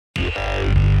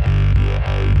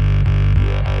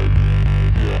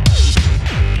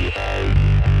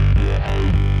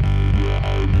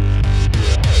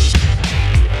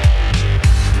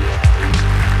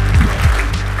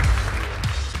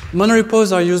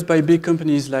Monorepos are used by big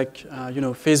companies like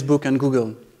Facebook and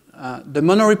Google. The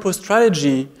monorepo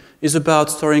strategy is about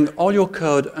storing all your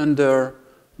code under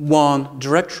one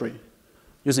directory,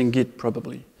 using Git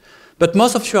probably. But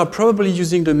most of you are probably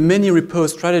using the many repo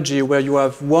strategy where you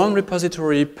have one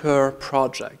repository per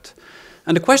project.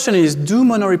 And the question is, do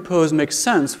monorepos make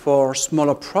sense for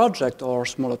smaller projects or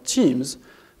smaller teams?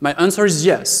 My answer is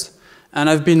yes. And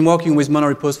I've been working with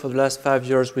monorepos for the last 5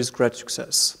 years with great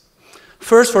success.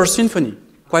 First, for Symfony,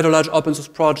 quite a large open source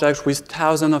project with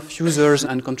thousands of users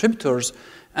and contributors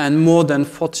and more than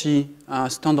 40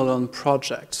 standalone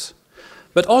projects.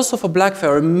 But also for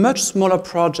Blackfire, a much smaller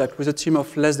project with a team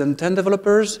of less than 10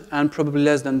 developers and probably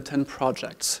less than 10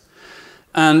 projects.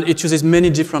 And it uses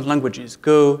many different languages,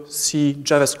 Go, C,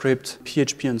 JavaScript,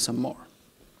 PHP, and some more.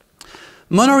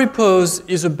 Monorepos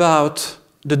is about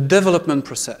the development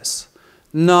process,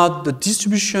 not the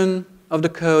distribution of the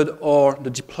code or the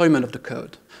deployment of the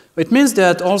code. It means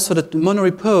that also that the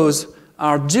monorepos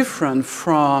are different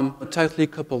from a tightly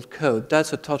coupled code.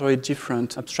 That's a totally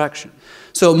different abstraction.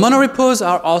 So monorepos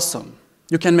are awesome.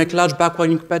 You can make large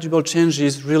backward incompatible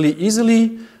changes really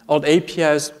easily. All the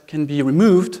APIs can be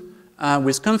removed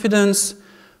with confidence.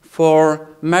 For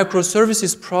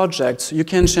microservices projects, you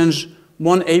can change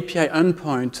one API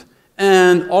endpoint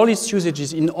and all its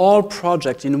usages in all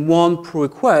projects in one pull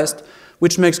request,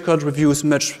 which makes code reviews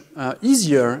much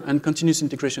easier and continuous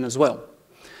integration as well.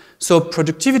 So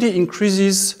productivity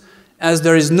increases as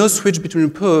there is no switch between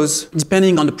repos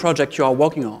depending on the project you are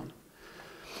working on.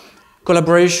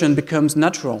 Collaboration becomes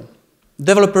natural.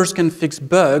 Developers can fix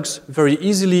bugs very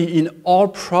easily in all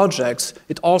projects.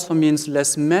 It also means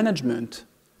less management.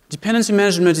 Dependency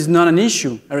management is not an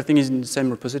issue. Everything is in the same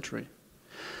repository.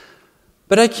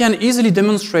 But I can easily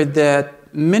demonstrate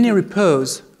that many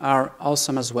repos are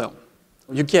awesome as well.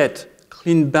 You get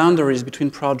clean boundaries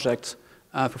between projects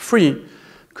for free.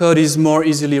 Code is more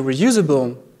easily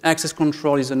reusable. Access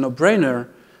control is a no-brainer.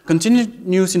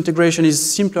 Continuous integration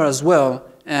is simpler as well,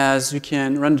 as you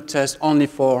can run the test only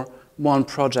for one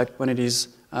project when it is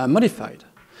modified.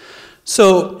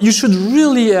 So you should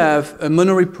really have a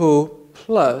monorepo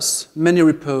plus many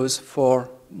repos for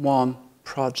one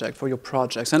project, for your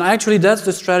projects. And actually, that's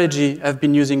the strategy I've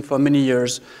been using for many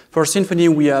years. For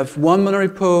Symfony, we have one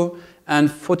monorepo and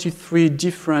 43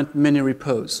 different many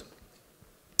repos.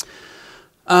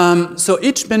 So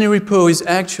each many repo is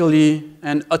actually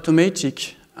an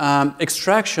automatic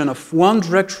extraction of one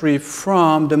directory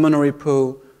from the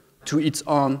monorepo to its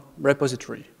own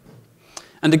repository.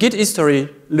 And the Git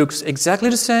history looks exactly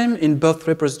the same in both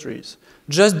repositories,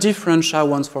 just different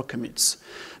SHA-1s for commits.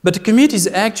 But the commit is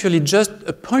actually just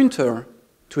a pointer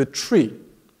to a tree.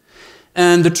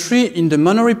 And the tree in the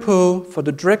monorepo for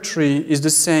the directory is the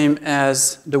same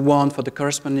as the one for the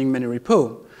corresponding many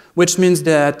repo, which means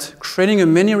that creating a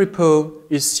many repo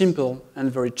is simple and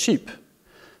very cheap.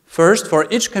 First, for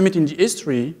each commit in the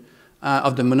history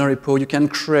of the monorepo, you can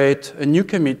create a new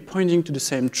commit pointing to the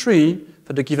same tree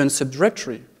for the given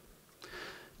subdirectory.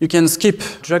 You can skip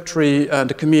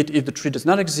the commit if the tree does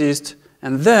not exist,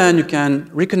 and then you can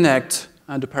reconnect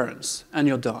the parents, and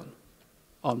you're done,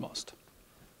 almost.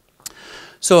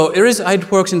 So here is how it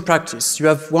works in practice. You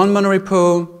have one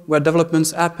monorepo where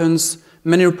development happens.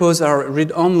 Many repos are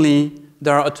read-only. They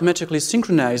are automatically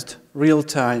synchronized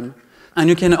real-time. And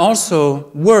you can also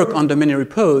work on the many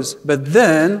repos, but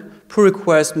then pull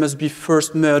request must be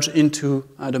first merged into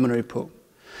the monorepo.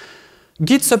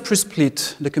 Git subtree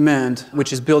split, the command,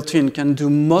 which is built in, can do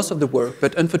most of the work,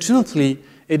 but unfortunately,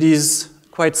 it is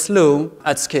quite slow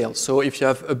at scale. So if you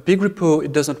have a big repo,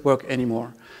 it doesn't work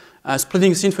anymore.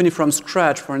 Splitting Symfony from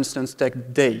scratch, for instance, takes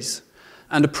days.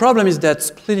 And the problem is that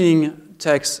splitting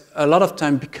takes a lot of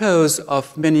time because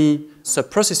of many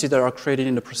sub-processes that are created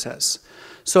in the process.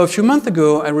 So a few months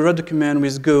ago, I rewrote the command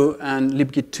with Go and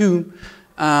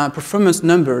libgit2. Performance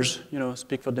numbers,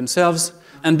 speak for themselves.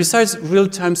 And besides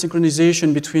real-time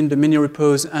synchronization between the mini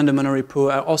repos and the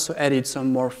monorepo, I also added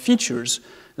some more features,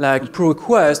 like pull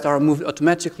requests are moved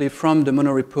automatically from the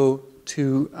monorepo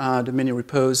to the mini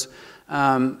repos.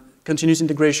 Continuous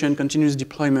integration, continuous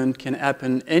deployment can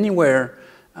happen anywhere.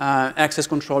 Access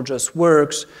control just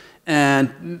works,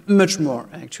 and much more,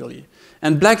 actually.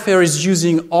 And Blackfire is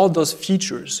using all those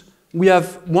features. We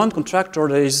have one contractor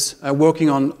that is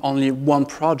working on only one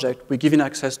project. We're giving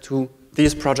access to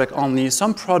this project only.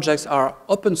 Some projects are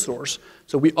open source,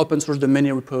 so we open source the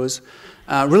many repos.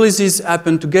 Releases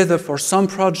happen together for some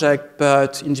project,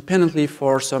 but independently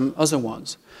for some other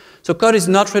ones. So code is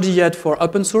not ready yet for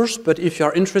open source, but if you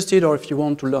are interested or if you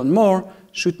want to learn more,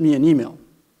 shoot me an email.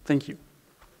 Thank you.